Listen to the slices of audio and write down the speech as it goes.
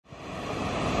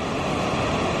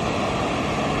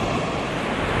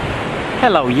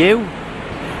Hello, you.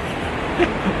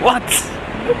 What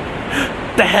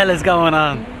the hell is going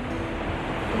on?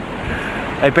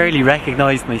 I barely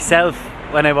recognised myself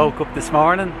when I woke up this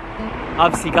morning.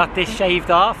 Obviously got this shaved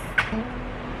off.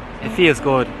 It feels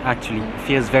good, actually. It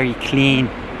feels very clean,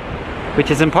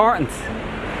 which is important.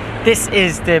 This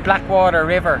is the Blackwater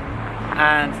River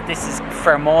and this is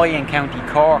Fermoy in County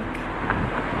Cork.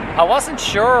 I wasn't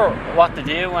sure what to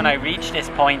do when I reached this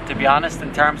point, to be honest,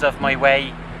 in terms of my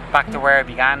way back to where I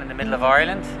began in the middle of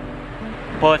Ireland.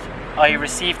 But I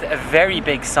received a very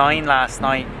big sign last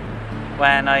night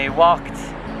when I walked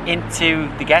into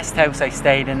the guest house I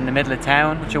stayed in the middle of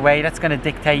town, which way that's going to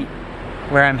dictate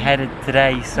where I'm headed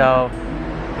today. So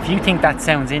if you think that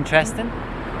sounds interesting,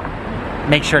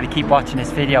 make sure to keep watching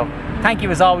this video. Thank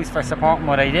you as always for supporting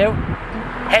what I do.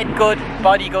 Head good,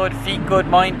 body good, feet good,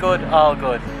 mind good, all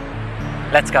good.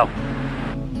 Let's go.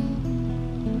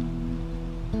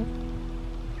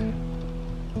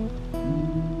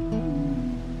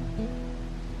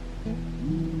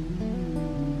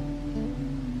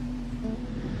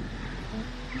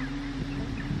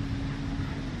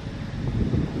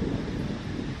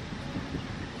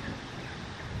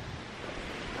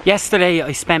 Yesterday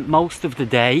I spent most of the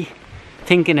day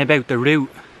thinking about the route,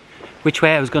 which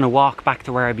way I was going to walk back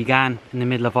to where I began in the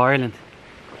middle of Ireland.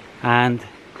 And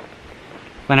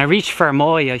when I reached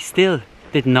Fermoy, I still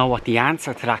didn't know what the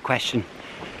answer to that question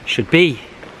should be.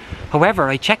 However,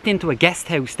 I checked into a guest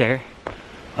house there.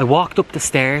 I walked up the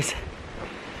stairs,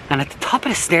 and at the top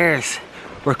of the stairs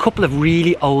were a couple of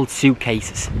really old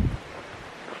suitcases.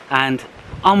 And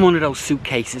on one of those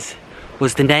suitcases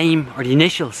was the name or the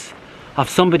initials of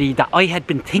somebody that I had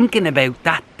been thinking about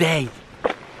that day.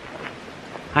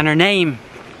 And her name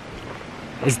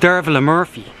is Dervla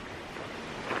Murphy.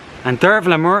 And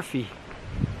Dervla Murphy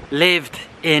lived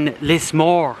in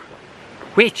Lismore,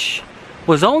 which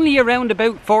was only around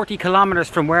about 40 kilometers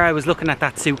from where I was looking at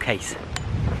that suitcase.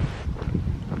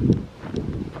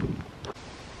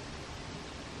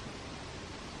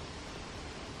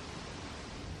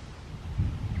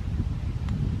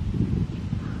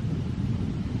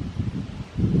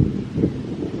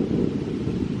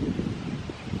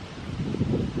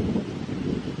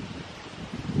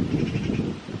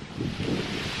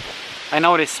 I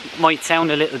know this might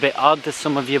sound a little bit odd to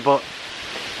some of you, but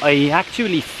I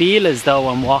actually feel as though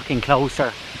I'm walking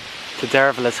closer to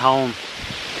Dervla's home.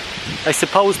 I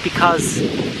suppose because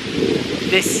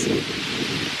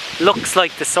this looks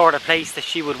like the sort of place that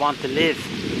she would want to live.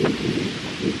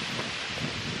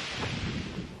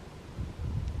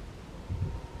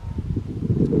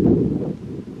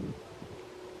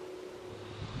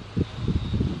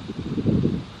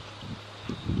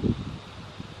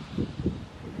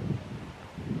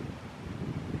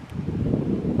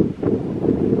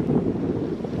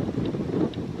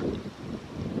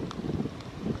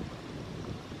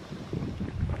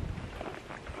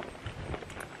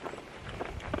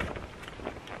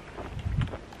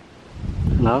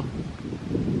 Hello?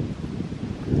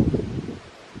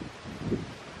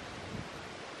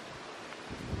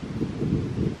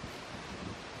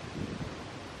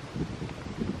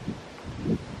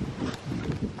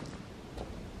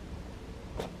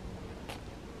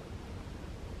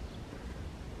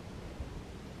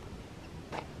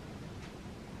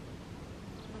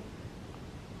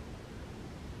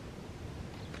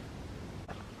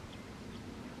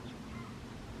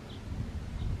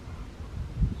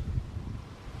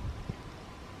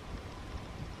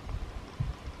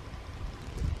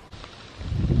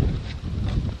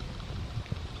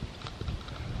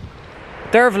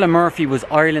 Dervla Murphy was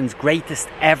Ireland's greatest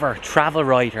ever travel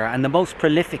writer and the most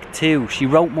prolific too. She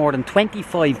wrote more than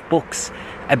 25 books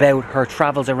about her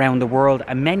travels around the world,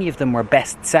 and many of them were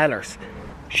bestsellers.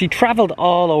 She travelled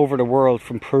all over the world,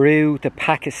 from Peru to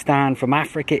Pakistan, from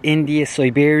Africa, India,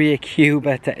 Siberia,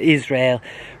 Cuba to Israel.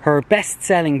 Her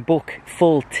best-selling book,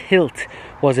 Full Tilt,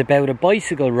 was about a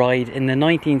bicycle ride in the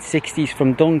 1960s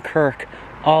from Dunkirk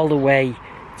all the way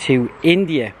to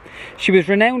India. She was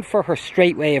renowned for her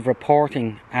straight way of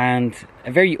reporting and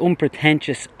a very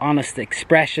unpretentious, honest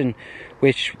expression,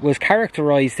 which was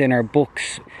characterised in her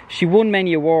books. She won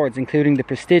many awards, including the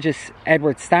prestigious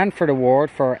Edward Stanford Award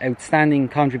for outstanding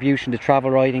contribution to travel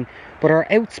writing, but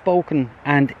her outspoken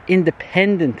and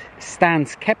independent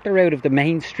stance kept her out of the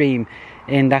mainstream,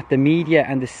 in that the media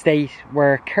and the state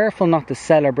were careful not to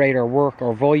celebrate her work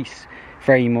or voice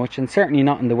very much, and certainly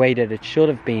not in the way that it should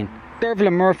have been.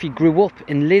 Dervla Murphy grew up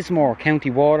in Lismore,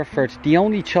 County Waterford, the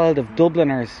only child of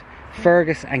Dubliners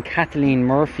Fergus and Kathleen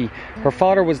Murphy. Her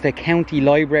father was the county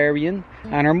librarian,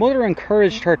 and her mother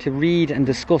encouraged her to read and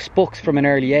discuss books from an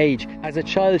early age. As a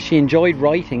child, she enjoyed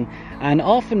writing and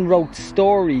often wrote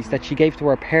stories that she gave to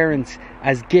her parents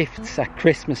as gifts at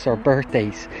Christmas or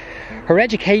birthdays. Her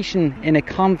education in a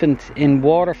convent in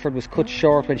Waterford was cut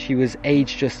short when she was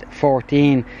aged just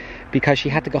 14, because she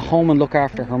had to go home and look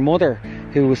after her mother,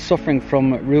 who was suffering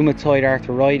from rheumatoid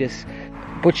arthritis.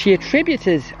 But she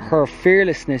attributed her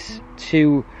fearlessness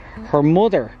to her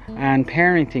mother and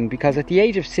parenting, because at the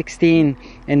age of 16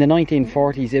 in the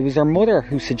 1940s, it was her mother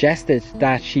who suggested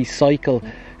that she cycle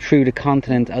through the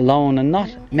continent alone, and not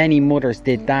many mothers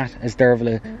did that, as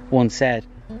Dervla once said.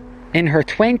 In her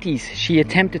 20s, she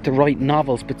attempted to write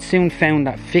novels, but soon found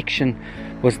that fiction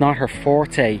was not her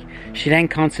forte. She then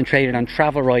concentrated on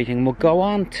travel writing and would go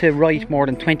on to write more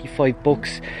than 25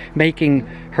 books, making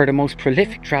her the most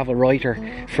prolific travel writer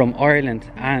from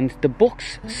Ireland. And the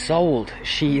books sold.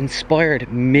 She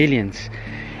inspired millions.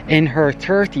 In her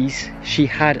 30s, she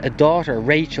had a daughter,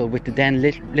 Rachel, with the then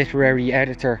literary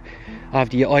editor of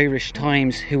the Irish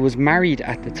Times, who was married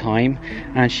at the time,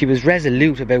 and she was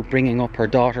resolute about bringing up her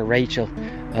daughter Rachel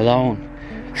alone.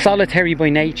 Solitary by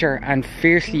nature and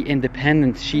fiercely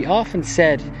independent, she often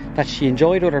said that she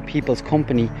enjoyed other people's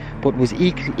company but was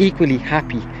equally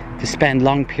happy to spend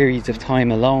long periods of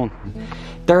time alone.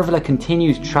 Dervla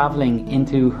continued travelling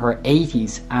into her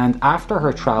 80s, and after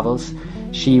her travels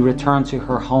she returned to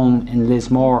her home in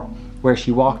Lismore, where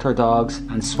she walked her dogs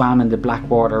and swam in the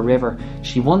Blackwater River.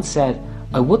 She once said,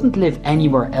 "I wouldn't live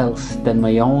anywhere else than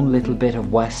my own little bit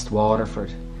of West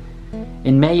Waterford."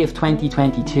 In May of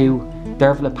 2022,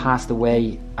 Dervla passed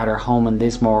away at her home in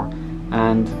Lismore,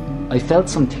 and I felt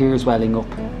some tears welling up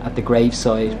at the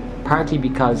graveside, partly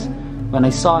because when I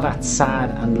saw that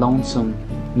sad and lonesome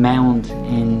mound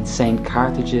in St.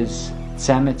 Carthage's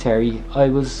cemetery, I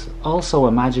was also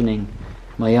imagining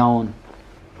my own.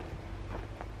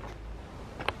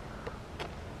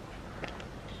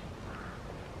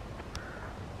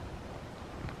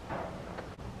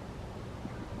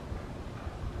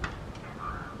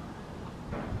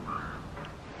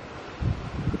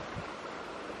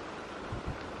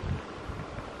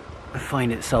 I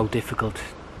find it so difficult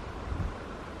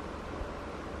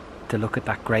to look at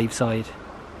that graveside,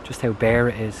 just how bare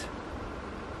it is,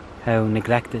 how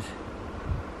neglected,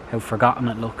 how forgotten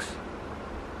it looks.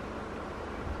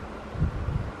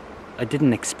 I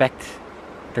didn't expect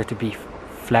there to be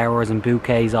flowers and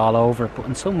bouquets all over it, but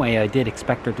in some way I did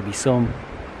expect there to be some,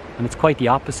 and it's quite the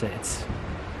opposite.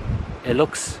 It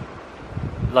looks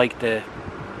like the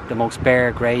most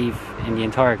bare grave in the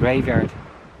entire graveyard.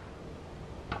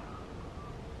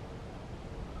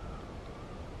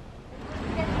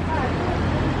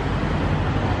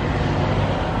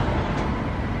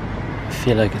 I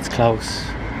feel like it's close.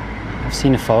 I've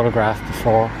seen a photograph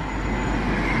before.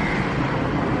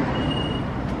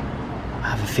 I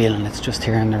have a feeling it's just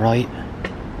here on the right.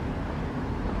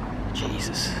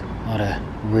 Jesus, what a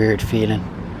weird feeling.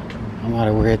 And what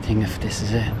a weird thing if this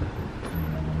is it.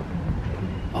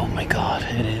 Oh my God,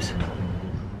 it is.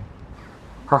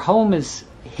 Her home is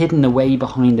hidden away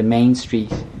behind the main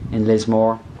street in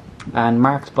Lismore and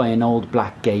marked by an old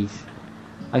black gate.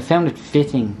 I found it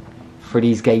fitting for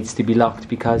these gates to be locked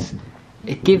because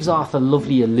it gives off a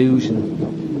lovely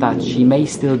illusion that she may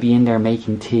still be in there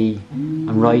making tea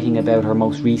and writing about her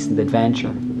most recent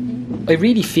adventure. I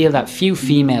really feel that few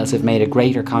females have made a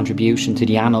greater contribution to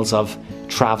the annals of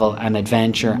travel and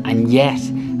adventure, and yet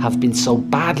have been so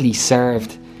badly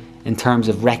served in terms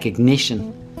of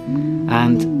recognition.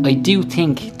 And I do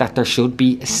think that there should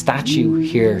be a statue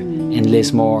here in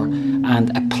Lismore,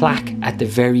 and a plaque at the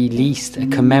very least, a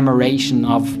commemoration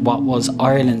of what was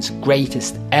Ireland's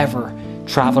greatest ever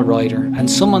travel writer, and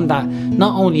someone that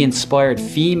not only inspired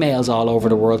females all over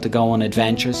the world to go on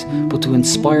adventures, but to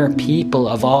inspire people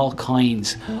of all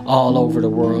kinds all over the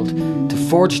world to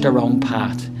forge their own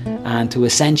path and to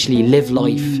essentially live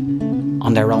life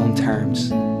on their own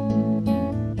terms.